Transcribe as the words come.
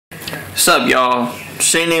What's up, y'all?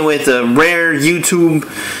 Sitting in with a rare YouTube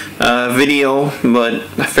video, but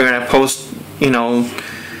I figured I'd post,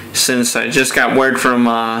 since I just got word from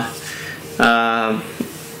my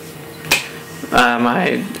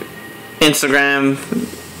Instagram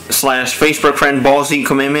 / Facebook friend Ballsy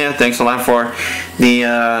Kamehameha. Thanks a lot for the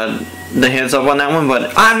heads up on that one.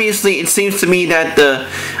 But obviously, it seems to me that the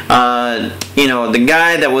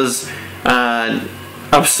guy that was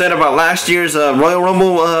upset about last year's Royal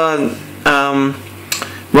Rumble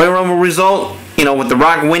result, with The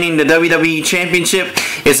Rock winning the WWE Championship,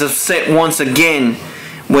 is upset once again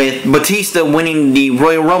with Batista winning the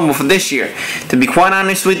Royal Rumble for this year. To be quite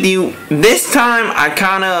honest with you, this time I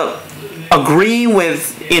kind of agree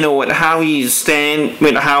with with how he's stand,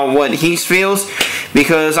 with what he feels,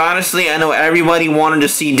 because honestly I know everybody wanted to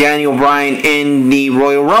see Daniel Bryan in the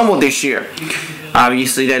Royal Rumble this year.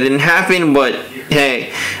 Obviously that didn't happen, but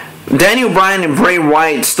hey, Daniel Bryan and Bray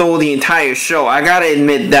Wyatt stole the entire show. I gotta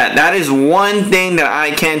admit that is one thing that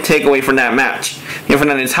I can't take away from that match. From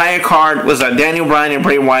that entire card was that Daniel Bryan and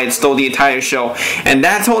Bray Wyatt stole the entire show, and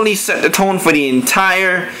that totally set the tone for the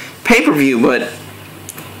entire pay-per-view. But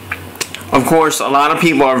of course, a lot of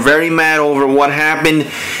people are very mad over what happened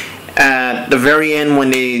at the very end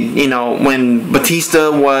when when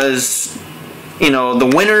Batista was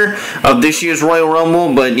the winner of this year's Royal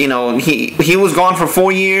Rumble. But he was gone for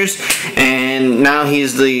 4 years, and now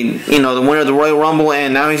he's the the winner of the Royal Rumble,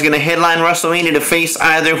 and now he's gonna headline WrestleMania to face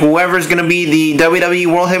either whoever's gonna be the WWE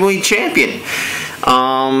World Heavyweight Champion.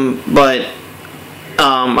 But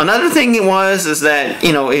another thing is that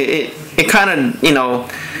it kind of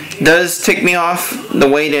does tick me off the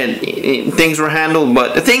way that things were handled.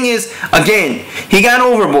 But the thing is, again, he got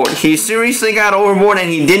overboard. He seriously got overboard,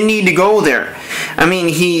 and he didn't need to go there. I mean,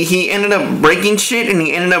 he ended up breaking shit, and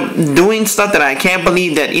he ended up doing stuff that I can't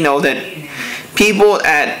believe that that people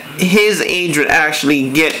at his age would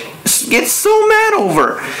actually get so mad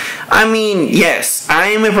over. I mean, yes,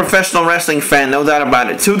 I am a professional wrestling fan, no doubt about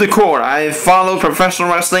it, to the core. I've followed professional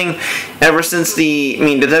wrestling ever since the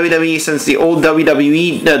WWE, since the old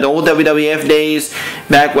WWE, the old WWF days,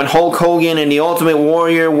 back when Hulk Hogan and the Ultimate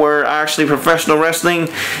Warrior were actually professional wrestling,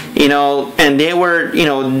 and they were,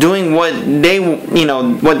 doing what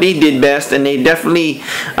they did best, and they definitely,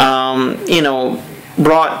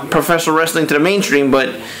 brought professional wrestling to the mainstream.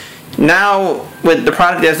 But now, with the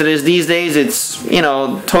product as it is these days, it's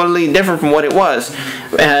totally different from what it was.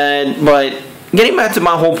 But getting back to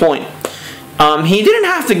my whole point, he didn't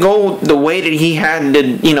have to go the way that he had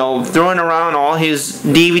to, throwing around all his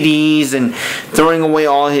DVDs and throwing away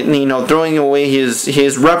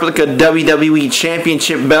his replica WWE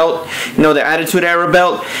Championship belt, the Attitude Era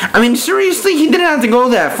belt. I mean, seriously, he didn't have to go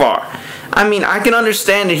that far. I mean, I can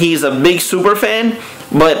understand that he's a big super fan,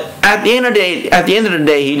 but at the end of the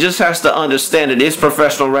day, he just has to understand that it's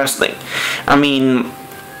professional wrestling. I mean,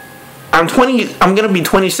 I'm gonna be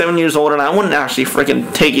 27 years old, and I wouldn't actually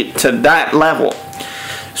freaking take it to that level.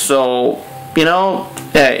 So,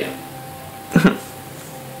 hey,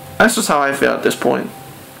 that's just how I feel at this point.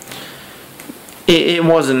 It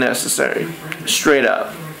wasn't necessary, straight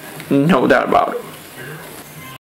up, no doubt about it.